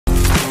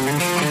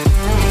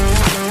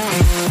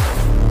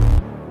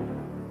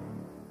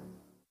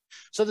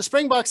So the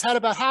Springboks had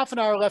about half an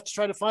hour left to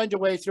try to find a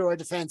way through our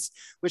defense,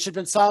 which had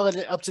been solid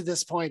up to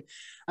this point.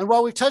 And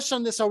while we've touched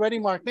on this already,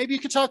 Mark, maybe you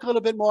could talk a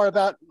little bit more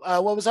about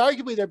what was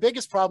arguably their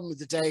biggest problem of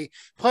the day: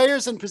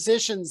 players in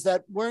positions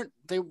that weren't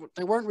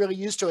really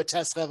used to at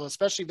test level,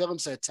 especially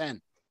Willemse at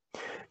 10.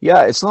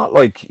 Yeah, it's not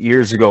like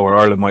years ago where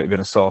Ireland might have been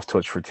a soft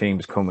touch for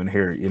teams coming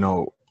here.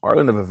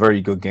 Ireland have a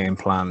very good game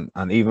plan,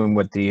 and even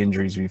with the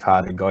injuries we've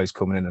had and guys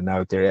coming in and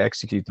out, they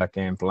execute that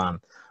game plan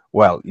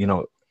well.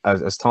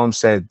 As Tom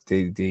said,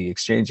 the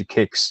exchange of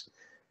kicks,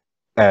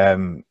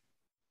 Ireland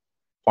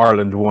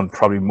won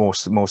probably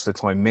most of the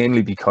time,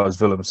 mainly because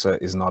Willemse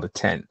is not a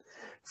 10.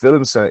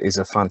 Willemse is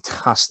a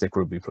fantastic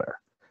rugby player,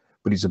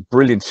 but he's a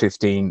brilliant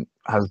 15,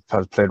 has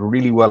played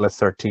really well at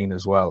 13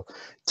 as well.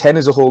 10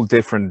 is a whole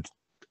different,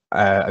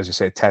 as you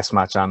say, test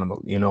match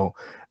animal.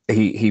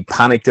 He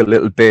panicked a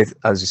little bit,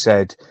 as you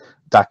said,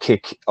 that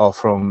kick off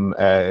from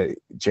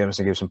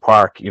Jameson Gibson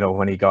Park,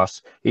 when he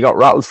got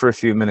rattled for a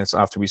few minutes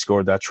after we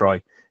scored that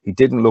try. He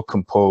didn't look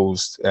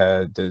composed.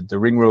 The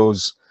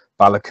Ringrose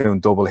Balakoon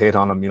double hit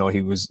on him.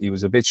 He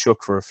was a bit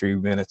shook for a few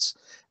minutes.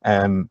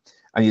 And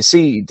you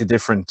see the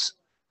different,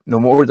 no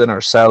more than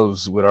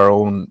ourselves with our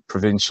own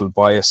provincial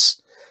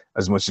bias,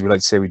 as much as we like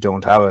to say we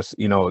don't have it.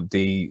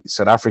 The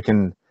South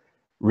African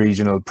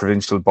regional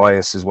provincial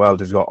bias as well.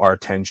 They've got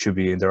R10 should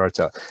be in there.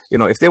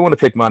 If they want to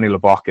pick Manny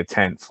Lebach at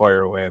 10,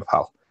 fire away,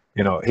 pal.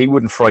 He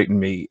wouldn't frighten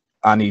me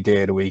any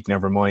day of the week.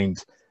 Never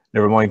mind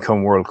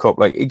come World Cup.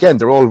 Like, again,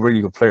 they're all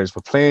really good players,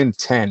 but playing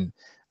 10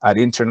 at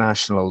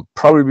international,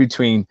 probably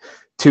between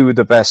two of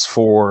the best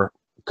four,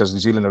 because New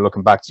Zealand are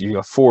looking back to you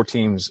got four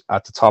teams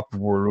at the top of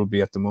World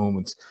Rugby at the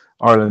moment: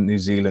 Ireland, New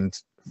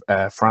Zealand,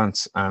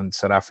 France, and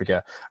South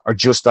Africa are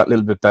just that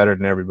little bit better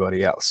than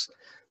everybody else.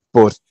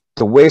 But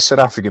the way South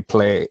Africa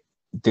play,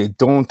 they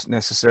don't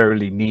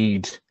necessarily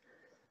need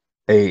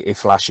a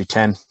flashy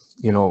 10.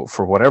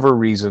 For whatever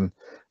reason,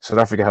 South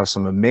Africa have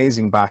some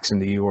amazing backs in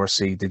the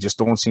URC. They just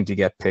don't seem to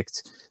get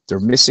picked. They're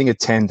missing a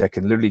 10 that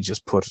can literally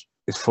just put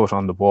his foot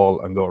on the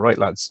ball and go, right,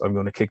 lads, I'm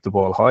going to kick the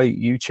ball high.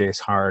 You chase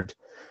hard.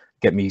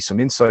 Get me some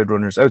inside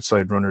runners,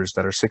 outside runners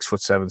that are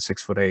 6'7",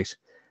 6'8",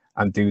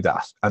 and do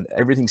that. And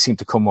everything seemed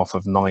to come off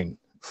of 9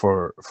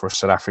 for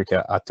South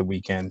Africa at the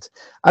weekend,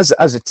 as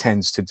it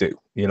tends to do.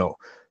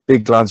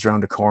 Big lads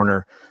around the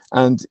corner.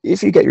 And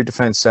if you get your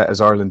defence set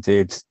as Ireland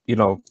did,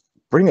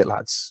 bring it,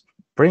 lads.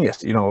 Bring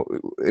it.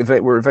 If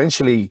we're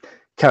eventually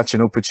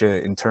catching up with you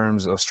in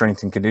terms of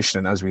strength and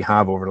conditioning, as we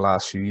have over the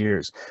last few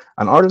years.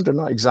 And Ireland are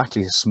not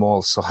exactly a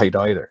small side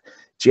either.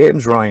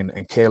 James Ryan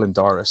and Caelan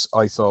Doris,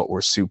 I thought,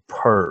 were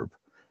superb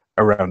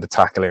around the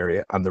tackle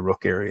area and the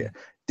ruck area.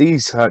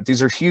 These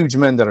are huge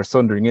men that are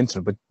thundering into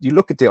them. But you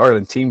look at the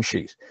Ireland team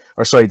sheet,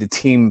 the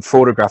team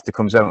photograph that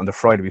comes out on the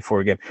Friday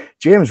before a game.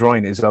 James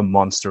Ryan is a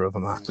monster of a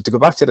man. But to go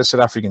back to the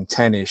South African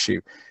 10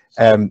 issue,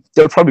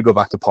 they'll probably go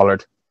back to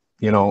Pollard,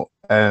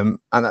 and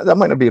that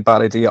might not be a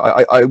bad idea.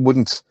 I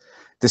wouldn't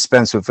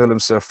dispense with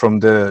Willemse from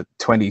the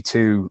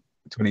 23,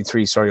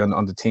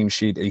 on the team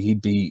sheet.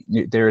 He'd be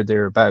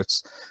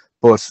thereabouts.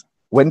 But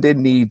when they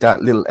need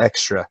that little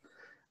extra,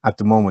 at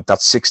the moment, that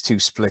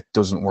 6-2 split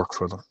doesn't work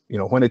for them.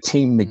 When a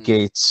team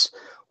negates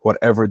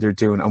whatever they're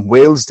doing, and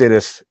Wales did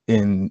it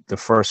in the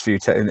first few,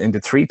 in the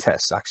 3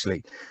 tests,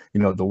 actually.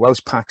 The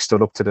Welsh pack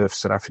stood up to the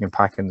South African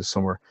pack in the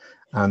summer,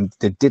 and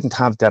they didn't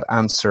have that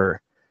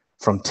answer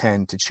from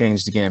 10 to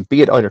change the game,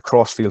 be it either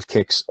crossfield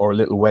kicks or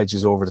little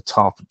wedges over the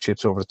top,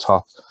 chips over the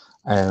top.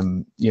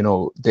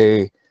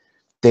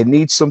 They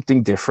need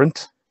something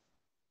different,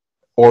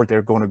 or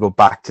they're going to go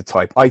back to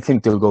type. I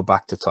think they'll go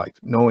back to type,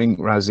 knowing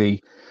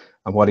Rassie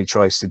and what he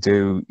tries to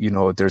do.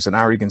 There's an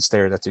arrogance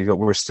there that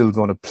we're still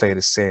going to play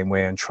the same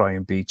way and try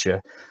and beat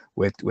you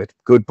with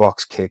good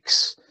box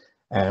kicks.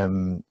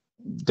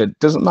 That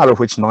doesn't matter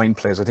which 9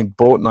 plays. I think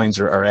both 9s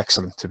are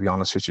excellent, to be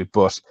honest with you.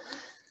 But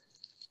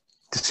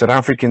the South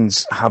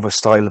Africans have a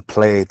style of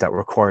play that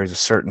requires a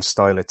certain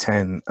style of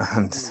 10.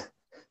 And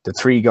the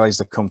 3 guys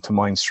that come to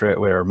mind straight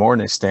away are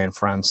Mornay Steyn,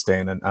 Fran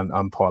Steyn,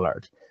 and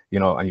Pollard.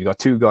 And you got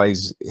 2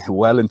 guys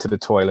well into the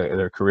twilight of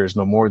their careers,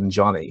 no more than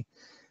Johnny,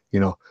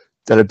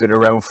 that have been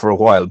around for a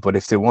while. But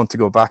if they want to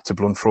go back to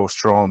Bluntfrost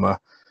trauma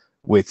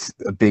with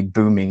a big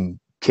booming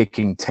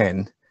kicking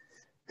 10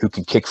 who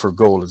can kick for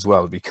goal as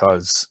well,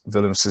 because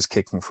Willemse is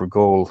kicking for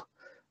goal,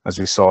 as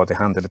we saw, they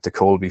handed it to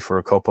Colby for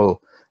a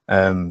couple,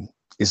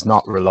 is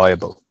not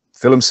reliable.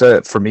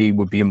 Willemse, for me,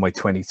 would be in my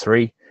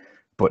 23,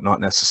 but not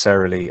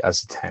necessarily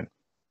as a 10.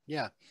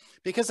 Yeah.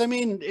 Because,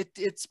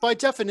 it's by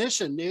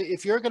definition,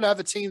 if you're going to have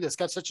a team that's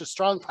got such a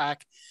strong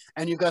pack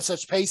and you've got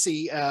such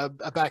pacey a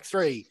back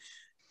 3,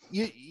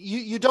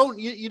 you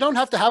don't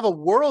have to have a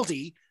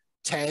worldie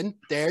 10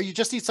 there. You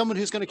just need someone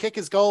who's going to kick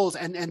his goals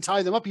and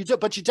tie them up.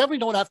 But you definitely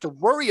don't have to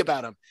worry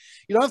about him.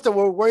 You don't have to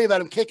worry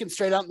about him kicking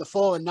straight out in the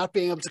full and not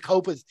being able to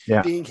cope with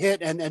being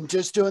hit and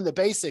just doing the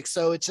basics.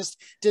 So it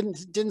just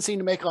didn't seem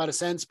to make a lot of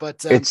sense.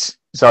 But it's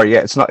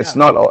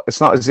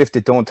not as if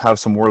they don't have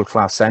some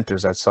world-class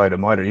centers outside of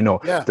them either. You know,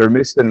 they're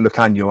missing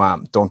Lucan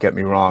Yuam. Don't get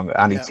me wrong.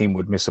 Any team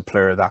would miss a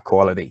player of that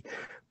quality.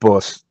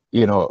 But,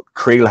 you know,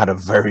 Creel had a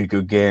very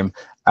good game.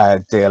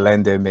 De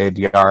Allende made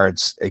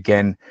yards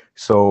again.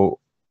 So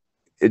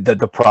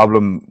the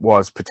problem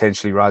was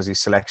potentially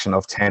Razi's selection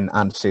of 10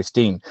 and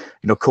 15.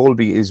 You know,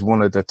 Colby is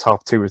one of the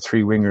top 2 or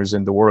 3 wingers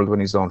in the world when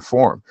he's on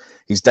form.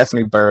 He's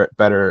definitely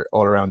better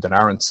all around than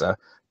Aronsa,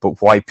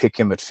 but why pick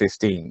him at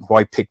 15?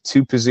 Why pick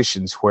 2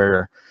 positions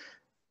where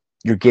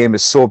your game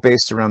is so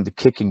based around the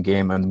kicking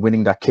game and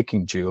winning that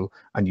kicking duel,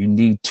 and you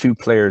need 2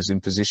 players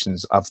in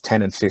positions of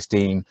 10 and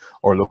 15,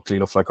 or luckily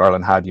enough, like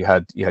Ireland had, you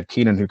had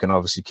Keenan, who can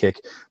obviously kick,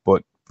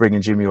 but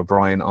bringing Jimmy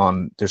O'Brien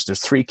on, there's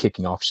 3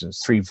 kicking options,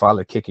 3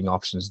 valid kicking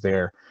options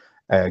there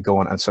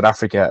going. And South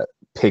Africa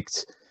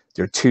picked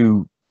their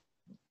 2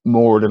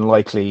 more than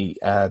likely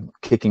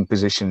kicking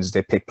positions.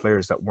 They picked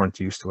players that weren't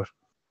used to it.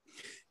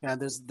 Yeah,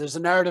 there's a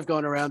narrative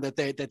going around that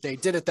they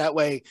did it that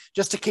way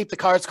just to keep the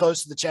cards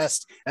close to the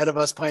chest out of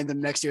us playing them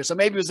next year. So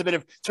maybe it was a bit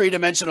of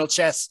 3-dimensional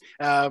chess.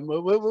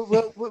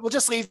 We'll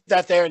just leave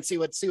that there and see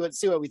what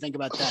we think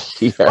about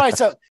that. All right,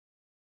 so